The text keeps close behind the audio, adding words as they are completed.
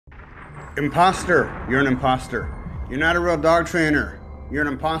Imposter, you're an imposter. You're not a real dog trainer. You're an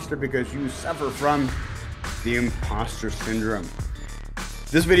imposter because you suffer from the imposter syndrome.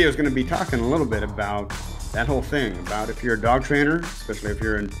 This video is going to be talking a little bit about that whole thing, about if you're a dog trainer, especially if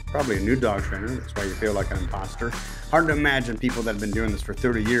you're probably a new dog trainer, that's why you feel like an imposter. Hard to imagine people that have been doing this for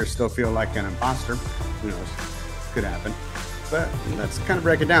 30 years still feel like an imposter. Who knows? Could happen. But let's kind of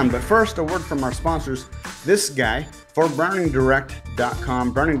break it down. But first, a word from our sponsors. This guy for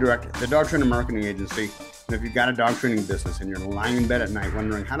BurningDirect.com. Burning Direct, the dog trainer marketing agency. And if you've got a dog training business and you're lying in bed at night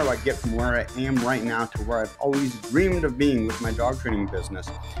wondering, how do I get from where I am right now to where I've always dreamed of being with my dog training business?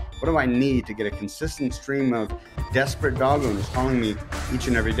 What do I need to get a consistent stream of desperate dog owners calling me each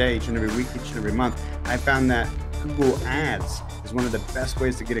and every day, each and every week, each and every month? I found that Google Ads is one of the best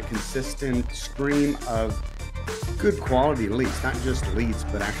ways to get a consistent stream of good quality leads, not just leads,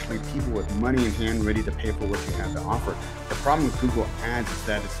 but actually people with money in hand ready to pay for what you have to offer. The problem with Google Ads is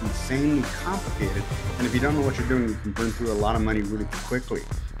that it's insanely complicated, and if you don't know what you're doing, you can burn through a lot of money really quickly.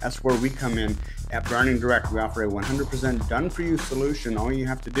 That's where we come in at Burning Direct. We offer a 100% done-for-you solution. All you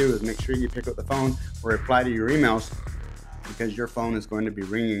have to do is make sure you pick up the phone or reply to your emails, because your phone is going to be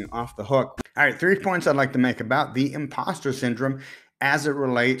ringing off the hook. All right, 3 points I'd like to make about the imposter syndrome as it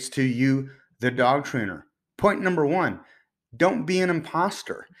relates to you, the dog trainer. Point number one, don't be an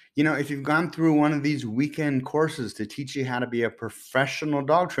imposter. You know, if you've gone through one of these weekend courses to teach you how to be a professional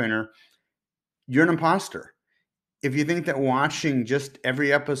dog trainer, you're an imposter. If you think that watching just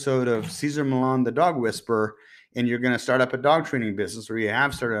every episode of Cesar Millan, the Dog Whisperer, and you're going to start up a dog training business, or you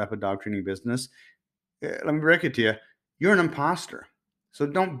have started up a dog training business, let me break it to you, you're an imposter. So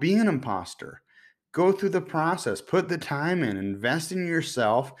don't be an imposter. Go through the process, put the time in, invest in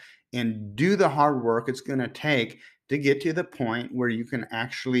yourself, and do the hard work it's going to take to get to the point where you can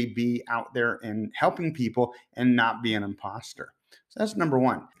actually be out there and helping people and not be an imposter. So that's number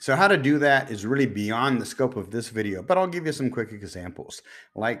one. So how to do that is really beyond the scope of this video, but I'll give you some quick examples,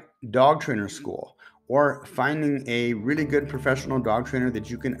 like dog trainer school, or finding a really good professional dog trainer that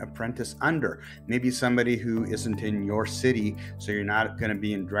you can apprentice under. Maybe somebody who isn't in your city, so you're not going to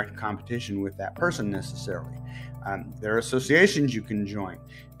be in direct competition with that person necessarily. There are associations you can join.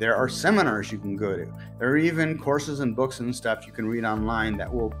 There are seminars you can go to. There are even courses and books and stuff you can read online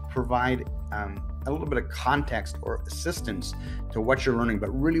that will provide a little bit of context or assistance to what you're learning. But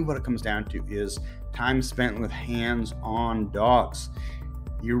really what it comes down to is time spent with hands-on dogs.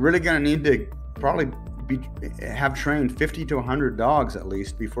 You're really going to need to probably have trained 50 to 100 dogs at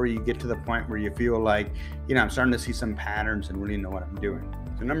least before you get to the point where you feel like, you know, I'm starting to see some patterns and really know what I'm doing.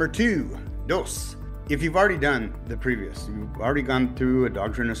 So number two, dos. If you've already done the previous, you've already gone through a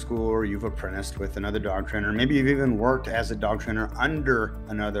dog trainer school, or you've apprenticed with another dog trainer, maybe you've even worked as a dog trainer under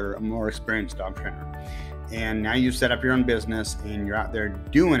another more experienced dog trainer, and now you've set up your own business and you're out there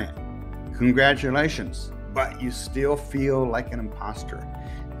doing it, congratulations, but you still feel like an imposter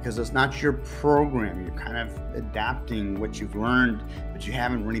because it's not your program. You're kind of adapting what you've learned, but you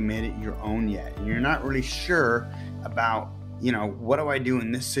haven't really made it your own yet, and you're not really sure about, you know, what do I do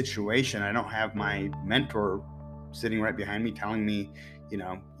in this situation? I don't have my mentor sitting right behind me telling me, you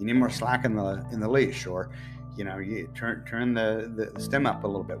know, you need more slack in the leash, or, you know, you turn the stem up a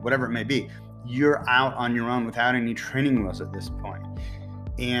little bit, whatever it may be. You're out on your own without any training wheels at this point.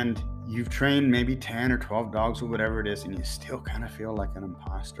 And you've trained maybe 10 or 12 dogs or whatever it is, and you still kind of feel like an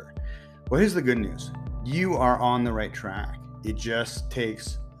imposter. Well, here's the good news. You are on the right track. It just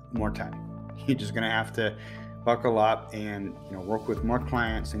takes more time. You're just going to have to buckle up and, you know, work with more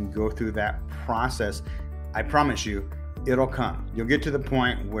clients and go through that process. I promise you, it'll come. You'll get to the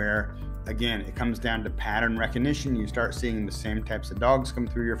point where, again, it comes down to pattern recognition. You start seeing the same types of dogs come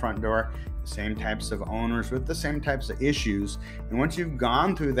through your front door, the same types of owners with the same types of issues. And once you've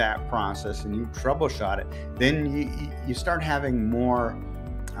gone through that process and you troubleshot it, then you start having more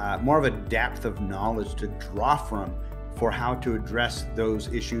of a depth of knowledge to draw from for how to address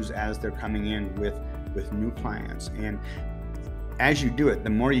those issues as they're coming in with new clients. And as you do it, the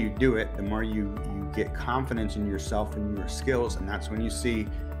more you do it, the more you get confidence in yourself and your skills. And that's when you see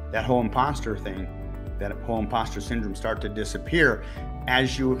that whole imposter thing, that whole imposter syndrome start to disappear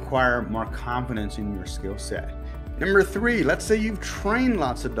as you acquire more confidence in your skill set. Number three, let's say you've trained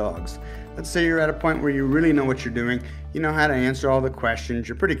lots of dogs. Let's say you're at a point where you really know what you're doing. You know how to answer all the questions.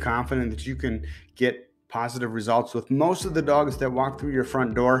 You're pretty confident that you can get positive results with most of the dogs that walk through your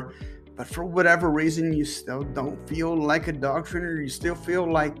front door. But for whatever reason, you still don't feel like a dog trainer. You still feel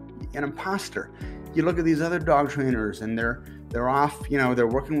like an imposter. You look at these other dog trainers and they're off, you know, they're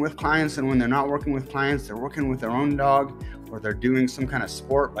working with clients, and when they're not working with clients, they're working with their own dog, or they're doing some kind of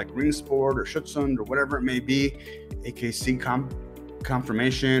sport like ring sport or Schutzhund or whatever it may be, AKC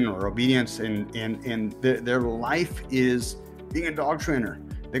confirmation or obedience, and their life is being a dog trainer.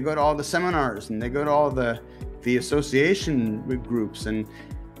 They go to all the seminars and they go to all the association groups, and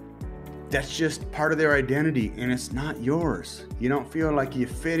that's just part of their identity, and it's not yours. You don't feel like you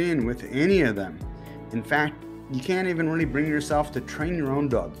fit in with any of them. In fact, you can't even really bring yourself to train your own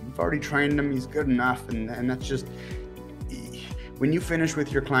dog. You've already trained him, he's good enough, and that's just, when you finish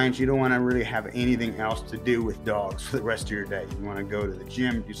with your clients, you don't want to really have anything else to do with dogs for the rest of your day. You want to go to the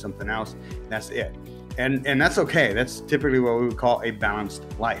gym, do something else, that's it. And that's okay. That's typically what we would call a balanced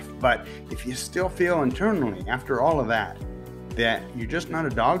life. But if you still feel internally, after all of that you're just not a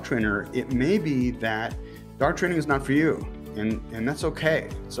dog trainer, it may be that dog training is not for you. And that's okay.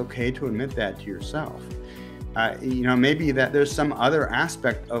 It's okay to admit that to yourself. Maybe that there's some other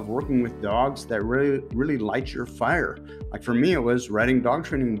aspect of working with dogs that really lights your fire. Like for me, it was writing dog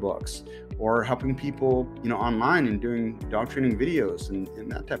training books, or helping people, online and doing dog training videos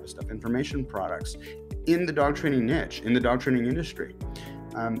and that type of stuff, information products in the dog training niche, in the dog training industry.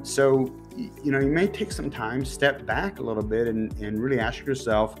 So you may take some time, step back a little bit, and really ask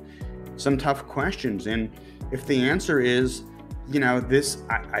yourself some tough questions. And if the answer is,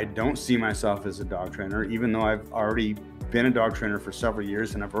 I don't see myself as a dog trainer, even though I've already been a dog trainer for several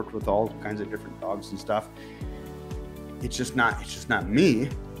years and I've worked with all kinds of different dogs and stuff, it's just not me.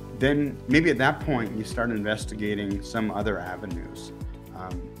 Then maybe at that point you start investigating some other avenues,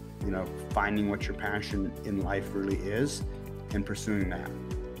 finding what your passion in life really is and pursuing that.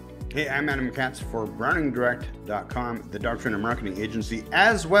 Hey, I'm Adam Katz for BrowningDirect.com, the dog trainer marketing agency,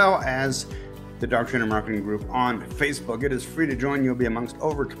 as well as the Dog Trainer Marketing Group on Facebook. It is free to join. You'll be amongst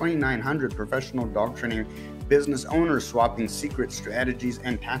over 2,900 professional dog training business owners swapping secret strategies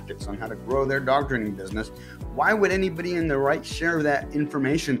and tactics on how to grow their dog training business. Why would anybody in the right share that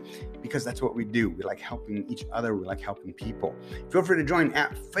information? Because that's what we do. We like helping each other. We like helping people. Feel free to join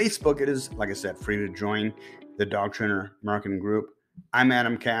at Facebook. It is, like I said, free to join the Dog Trainer Marketing Group. I'm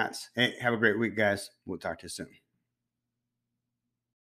Adam Katz. Hey, have a great week, guys. We'll talk to you soon.